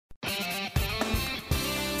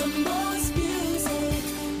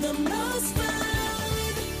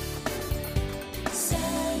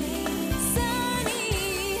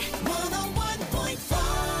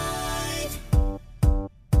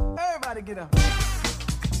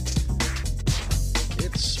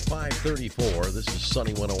It's 5:34. This is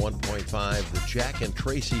Sunny 101.5, the Jack and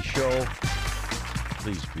Tracy Show.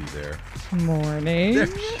 Please be there. Morning. There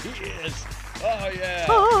she is. Oh, yeah.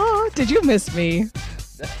 Oh, did you miss me?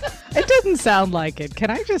 It doesn't sound like it.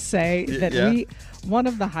 Can I just say that one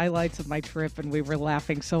of the highlights of my trip, and we were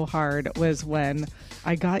laughing so hard, was when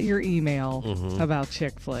I got your email about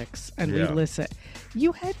chick flicks, and we listened.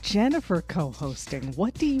 You had Jennifer co-hosting.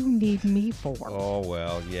 What do you need me for? Oh,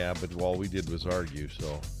 well, yeah, but all we did was argue,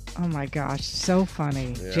 so. Oh, my gosh. So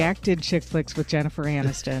funny. Yeah. Jack did chick flicks with Jennifer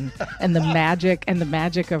Aniston and the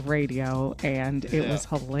magic of radio, and it was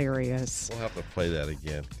hilarious. We'll have to play that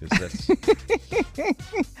again, because that's...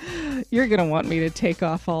 You're going to want me to take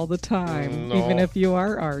off all the time, even if you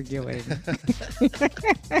are arguing.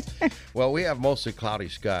 Well, we have mostly cloudy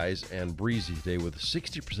skies and breezy today with a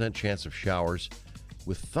 60% chance of showers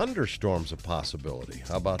with thunderstorms a possibility.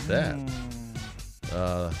 How about that?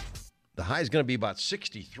 The high is going to be about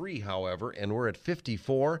 63, however, and we're at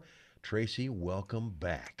 54. Tracy, welcome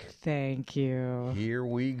back. Thank you. Here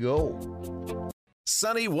we go.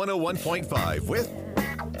 Sunny 101.5 with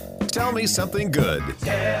Tell Me Something Good.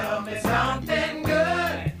 Tell me something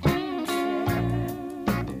good.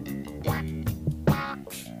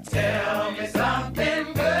 Tell me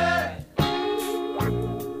something good.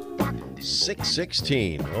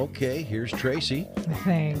 6:16. Okay, here's Tracy.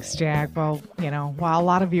 Thanks, Jack. Well, while a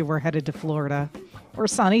lot of you were headed to Florida or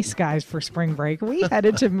sunny skies for spring break, we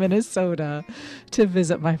headed to Minnesota to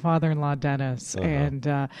visit my father-in-law, Dennis. And,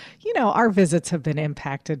 our visits have been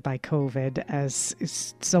impacted by COVID, as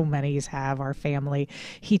so many have, our family.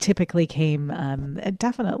 He typically came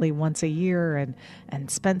definitely once a year and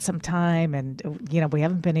spent some time. And, we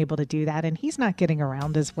haven't been able to do that. And he's not getting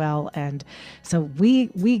around as well. And so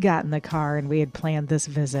we got in the car and we had planned this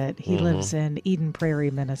visit. He lives in Eden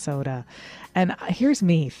Prairie, Minnesota. And here's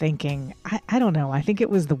me thinking, I don't know, I think it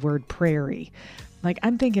was the word prairie. Like,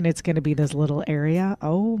 I'm thinking it's going to be this little area.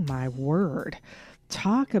 Oh, my word.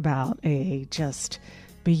 Talk about a just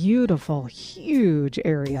beautiful, huge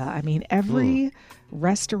area. I mean, every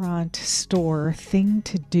restaurant, store, thing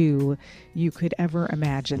to do you could ever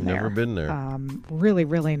imagine there. Never been there. Really,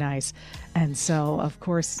 really nice. And so, of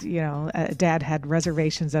course, Dad had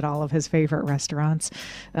reservations at all of his favorite restaurants.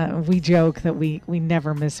 We joke that we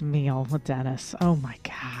never miss a meal with Dennis. Oh, my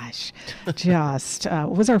gosh. Just it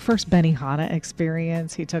was our first Benihana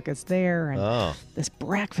experience. He took us there, and this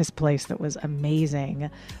breakfast place that was amazing.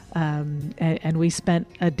 And we spent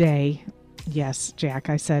a day. Yes, Jack,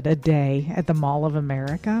 I said a day at the Mall of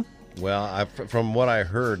America. Well, from what I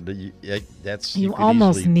heard, that's you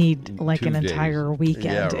almost need like an entire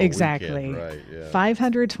weekend. Yeah, exactly. Weekend, right, yeah.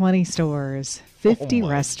 520 stores, 50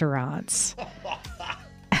 restaurants,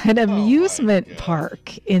 an amusement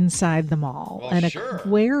park inside the mall, an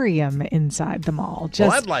aquarium inside the mall.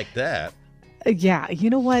 I'd like that. Yeah,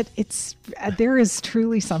 you know what? There is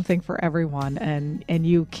truly something for everyone, and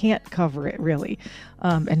you can't cover it really.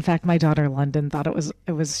 In fact, my daughter London thought it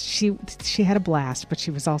was she had a blast, but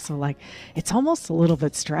she was also like, it's almost a little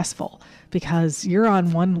bit stressful because you're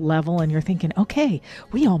on one level and you're thinking, okay,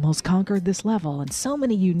 we almost conquered this level, and so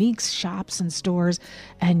many unique shops and stores,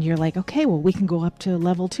 and you're like, okay, well, we can go up to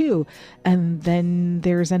level 2, and then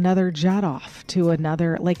there's another jut off to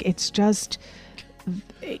another. Like, it's just.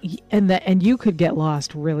 And you could get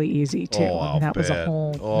lost really easy too. And that was a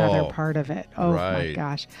whole another part of it. Oh my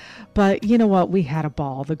gosh. But you know what? We had a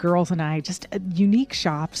ball. The girls and I, just unique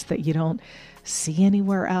shops that you don't see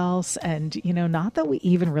anywhere else. And, not that we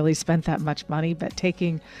even really spent that much money, but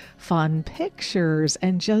taking fun pictures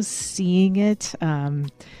and just seeing it.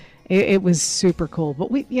 It was super cool,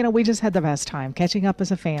 but we just had the best time catching up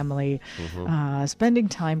as a family, spending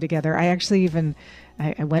time together. I actually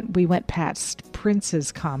we went past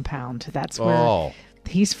Prince's compound. That's where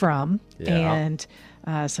he's from. Yeah. And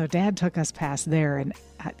so Dad took us past there, and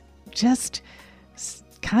just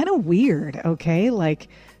kind of weird. Okay. Like,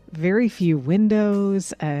 very few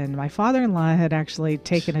windows. And my father-in-law had actually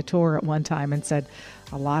taken a tour at one time and said,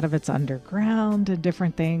 a lot of it's underground and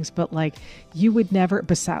different things, but like you would never,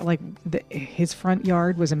 his front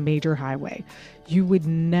yard was a major highway. You would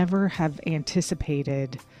never have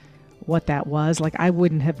anticipated what that was. Like, I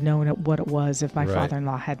wouldn't have known what it was if my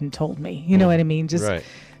father-in-law hadn't told me. You know what I mean? Just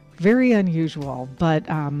very unusual, but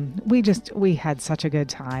we had such a good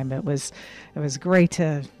time. It was great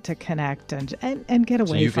to connect and get away from it all.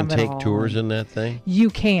 So you can take tours in that thing? You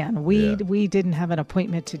can. We didn't have an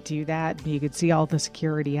appointment to do that. You could see all the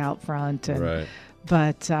security out front, and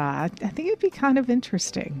But I think it'd be kind of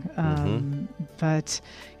interesting. But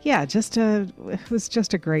yeah, it was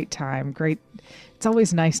just a great time. Great. It's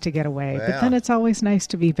always nice to get away, but then it's always nice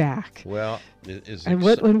to be back. Well, and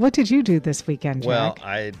what did you do this weekend, Jack? Well,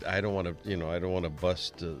 I don't want to, I don't want to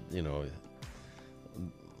bust,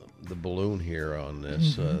 the balloon here on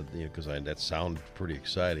this, because that sounds pretty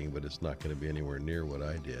exciting, but it's not going to be anywhere near what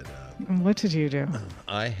I did. What did you do?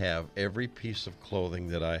 I have every piece of clothing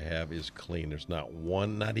that I have is clean. There's not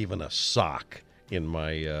one, not even a sock in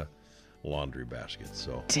my laundry basket.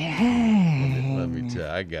 So dang, let me tell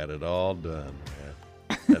you, I got it all done,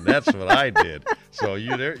 man. And that's what I did. So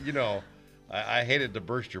I hated to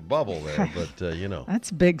burst your bubble there, but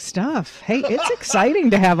that's big stuff. Hey, it's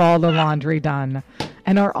exciting to have all the laundry done.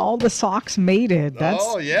 And are all the socks mated? That's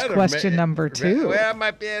question number 2. Well,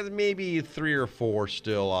 maybe 3 or 4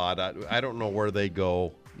 still odd. I don't know where they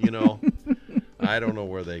go. I don't know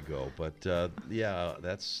where they go, but yeah,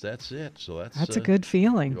 that's it. So that's a good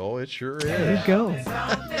feeling. Oh, it sure is. There you go.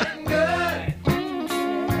 Something good.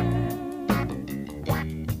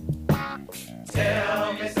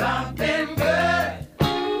 Tell me something good.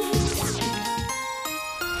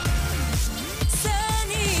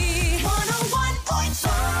 Sunny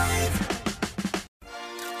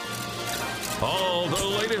 101.5. All the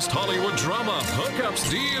latest Hollywood drama, hookups,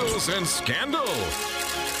 deals, and scandal.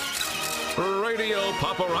 Radio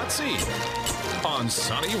Paparazzi on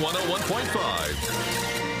Sunny 101.5.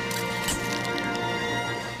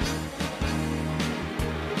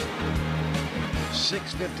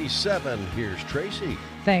 6:57. Here's Tracy.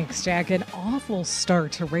 Thanks, Jack. An awful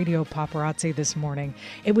start to Radio Paparazzi this morning.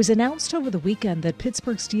 It was announced over the weekend that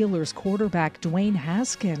Pittsburgh Steelers quarterback Dwayne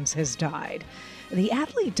Haskins has died. The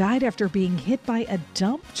athlete died after being hit by a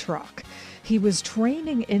dump truck. He was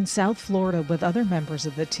training in South Florida with other members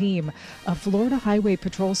of the team. A Florida Highway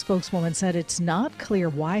Patrol spokeswoman said it's not clear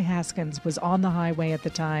why Haskins was on the highway at the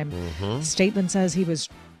time. The statement says he was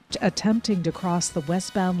attempting to cross the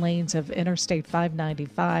westbound lanes of Interstate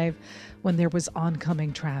 595 when there was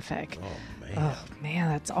oncoming traffic. Oh, man,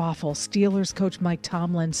 that's awful. Steelers coach Mike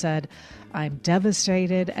Tomlin said, "I'm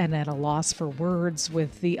devastated and at a loss for words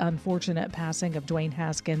with the unfortunate passing of Dwayne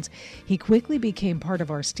Haskins. He quickly became part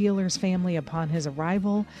of our Steelers family upon his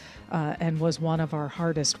arrival and was one of our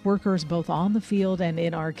hardest workers, both on the field and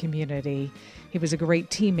in our community. He was a great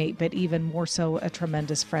teammate, but even more so a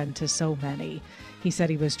tremendous friend to so many." He said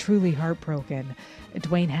he was truly heartbroken.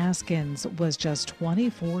 Dwayne Haskins was just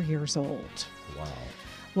 24 years old. Wow.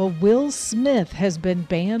 Well, Will Smith has been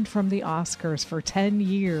banned from the Oscars for 10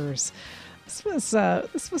 years.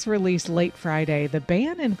 This was released late Friday. The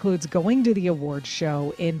ban includes going to the awards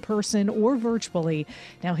show in person or virtually.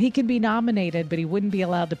 Now, he can be nominated, but he wouldn't be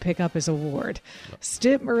allowed to pick up his award.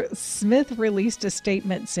 Smith released a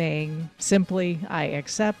statement saying, simply, "I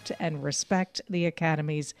accept and respect the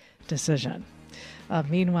Academy's decision."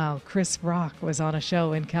 Meanwhile, Chris Rock was on a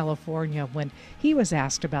show in California when he was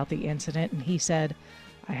asked about the incident, and he said,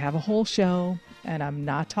 "I have a whole show, and I'm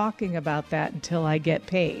not talking about that until I get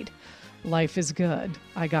paid. Life is good.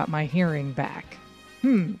 I got my hearing back."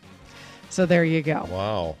 So there you go.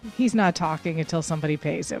 Wow. He's not talking until somebody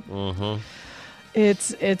pays him.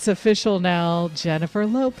 It's official now. Jennifer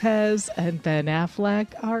Lopez and Ben Affleck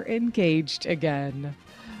are engaged again.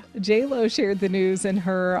 J-Lo shared the news in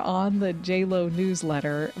her On the J-Lo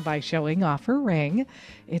newsletter by showing off her ring.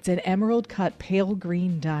 It's an emerald-cut pale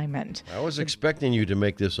green diamond. I was expecting you to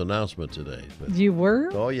make this announcement today. But you were?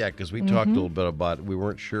 Oh, yeah, because we talked a little bit about it. We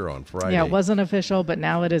weren't sure on Friday. Yeah, it wasn't official, but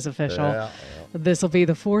now it is official. Yeah. This will be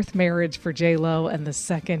the 4th marriage for J-Lo and the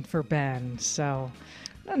 2nd for Ben. So,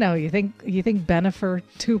 I don't know. You think Bennifer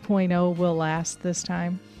 2.0 will last this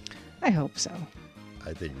time? I hope so.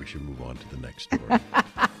 I think we should move on to the next story.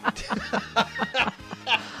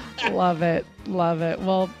 Love it. Love it.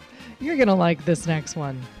 Well, you're going to like this next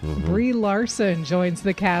one. Brie Larson joins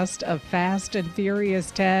the cast of Fast and Furious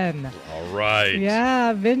 10. All right.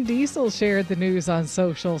 Yeah, Vin Diesel shared the news on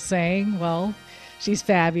social saying, well, she's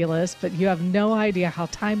fabulous, but you have no idea how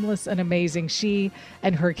timeless and amazing she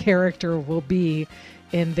and her character will be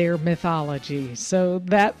in their mythology. So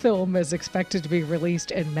that film is expected to be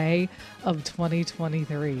released in May of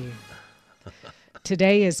 2023.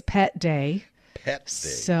 Today is Pet Day. Pet Day.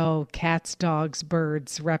 So cats, dogs,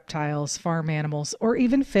 birds, reptiles, farm animals, or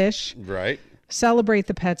even fish. Right. Celebrate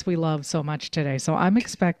the pets we love so much today. So I'm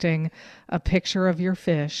expecting a picture of your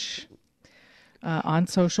fish on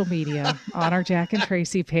social media, on our Jack and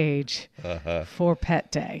Tracy page for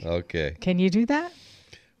Pet Day. Okay. Can you do that?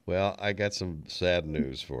 Well, I got some sad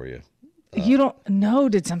news for you. You don't know.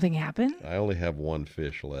 Did something happen? I only have one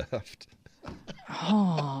fish left.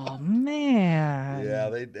 Oh, man. Yeah,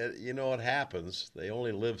 it happens. They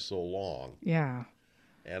only live so long. Yeah.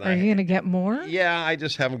 And Are you going to get more? Yeah, I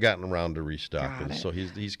just haven't gotten around to restocking. So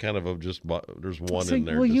he's kind of there's one in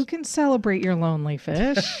there. Well, you can celebrate your lonely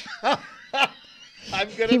fish.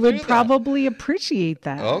 He would probably appreciate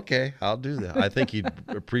that. Okay, I'll do that. I think he'd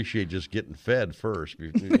appreciate just getting fed first,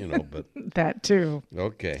 but that too.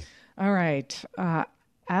 Okay. All right.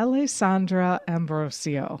 Alessandra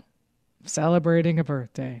Ambrosio, celebrating a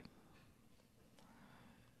birthday.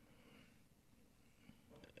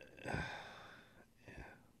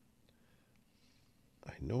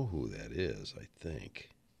 I know who that is, I think.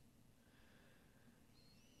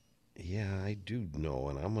 Yeah, I do know,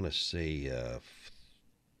 and I'm going to say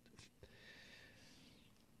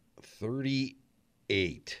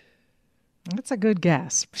 38. That's a good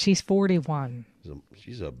guess. She's 41.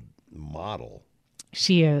 She's a model.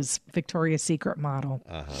 She is. Victoria's Secret model.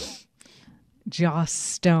 Uh-huh. Joss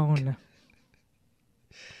Stone.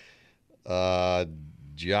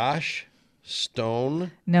 Josh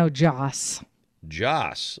Stone? No, Joss.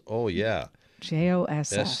 Joss. Oh, yeah.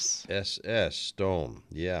 Joss. S Stone.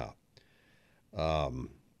 Yeah.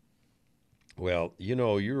 Well, you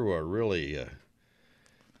are really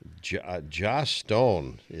Joss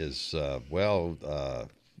Stone is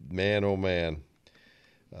man, oh man,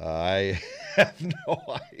 I have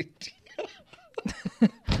no idea.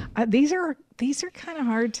 These are kind of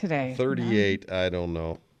hard today. 38. I don't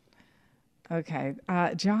know. Okay.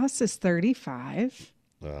 Joss is 35.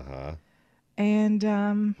 Uh-huh. And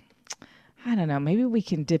I don't know. Maybe we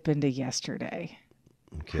can dip into yesterday.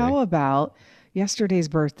 Okay. How about yesterday's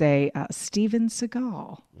birthday, Steven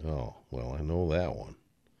Seagal? Oh, well, I know that one.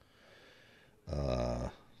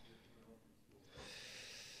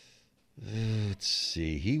 Let's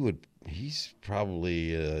see. He's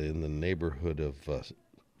probably in the neighborhood of,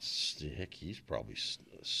 he's probably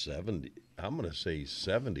 70. I'm going to say he's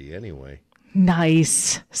 70 anyway.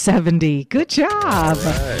 Nice. 70. Good job. All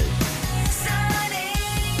right.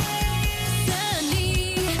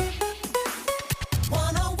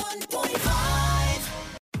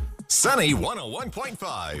 Sunny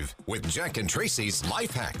 101.5 with Jack and Tracy's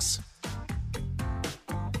Life Hacks.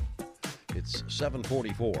 It's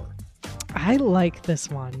 7:44. I like this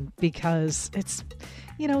one because it's,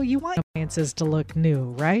 you want appliances to look new,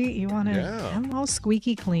 right? You want to have them all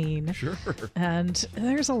squeaky clean. Sure. And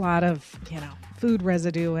there's a lot of, food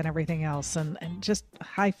residue and everything else and just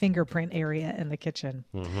high fingerprint area in the kitchen.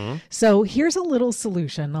 Mm-hmm. So here's a little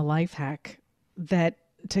solution, a life hack that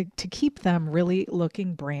to keep them really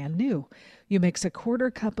looking brand new. You mix a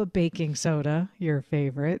 1/4 cup of baking soda, your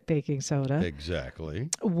favorite baking soda. Exactly.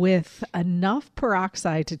 With enough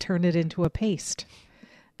peroxide to turn it into a paste.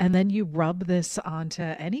 And then you rub this onto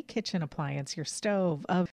any kitchen appliance, your stove,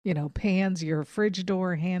 pans, your fridge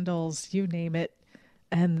door handles, you name it.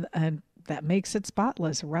 And that makes it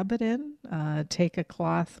spotless. Rub it in, take a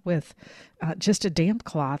cloth with just a damp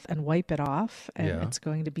cloth and wipe it off. And it's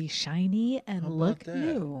going to be shiny and look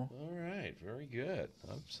new. All right. Very good.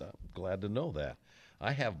 I'm glad to know that.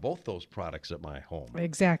 I have both those products at my home.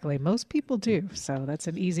 Exactly. Most people do. So that's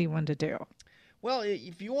an easy one to do. Well,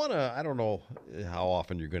 if you want to, I don't know how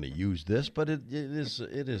often you're going to use this, but it is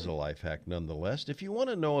a life hack nonetheless. If you want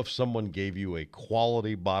to know if someone gave you a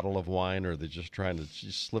quality bottle of wine or they're just trying to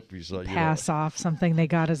slip you, pass off something they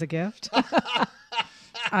got as a gift.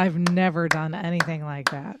 I've never done anything like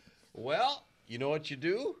that. Well, you know what you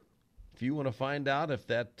do? If you want to find out if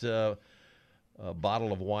that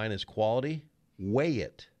bottle of wine is quality, weigh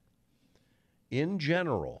it. In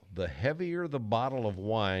general, the heavier the bottle of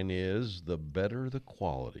wine is, the better the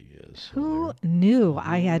quality is. Who knew?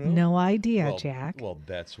 I had no idea, Jack. Well,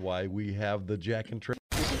 that's why we have the Jack and Tracy.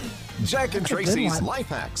 Jack and Tracy's Life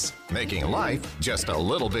Hacks, making life just a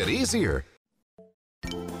little bit easier.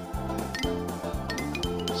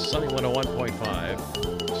 Sunny 101.5,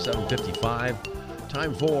 7:55.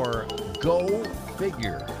 Time for Go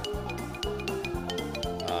Figure.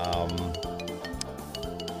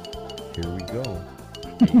 Here we go.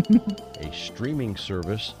 A streaming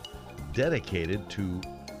service dedicated to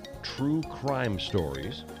true crime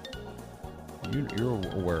stories. You're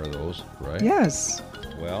aware of those, right? Yes.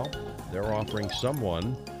 Well, they're offering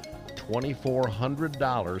someone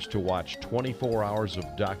 $2,400 to watch 24 hours of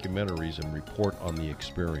documentaries and report on the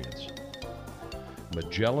experience.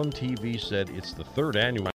 Magellan TV said it's the third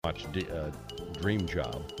annual Watch Dream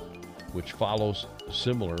Job, which follows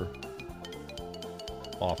similar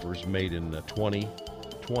offers made in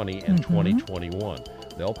 2020 and 2021.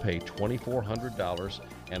 They'll pay $2,400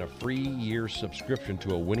 and a free year subscription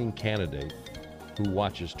to a winning candidate who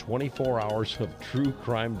watches 24 hours of true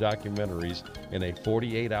crime documentaries in a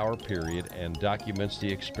 48-hour period and documents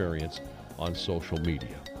the experience on social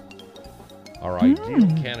media. Our ideal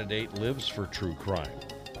candidate lives for true crime.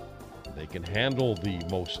 They can handle the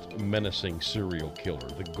most menacing serial killer,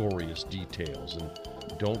 the goriest details, and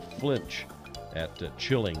don't flinch at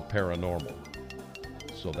chilling paranormal.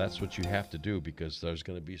 So that's what you have to do, because there's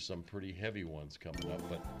going to be some pretty heavy ones coming up,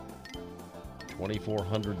 but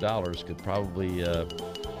 $2,400 could probably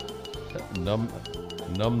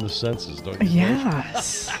numb the senses, don't you think?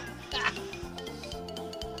 Yes.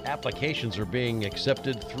 Applications are being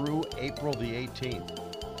accepted through April the 18th.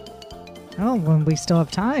 Oh, when we still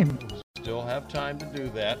have time. Still have time to do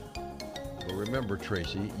that. But remember,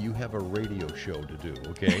 Tracy, you have a radio show to do,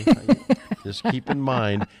 okay? Just keep in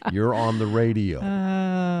mind, you're on the radio.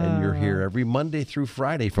 And you're here every Monday through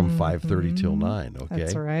Friday from 5:30 till 9, okay?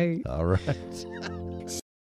 That's right. All right.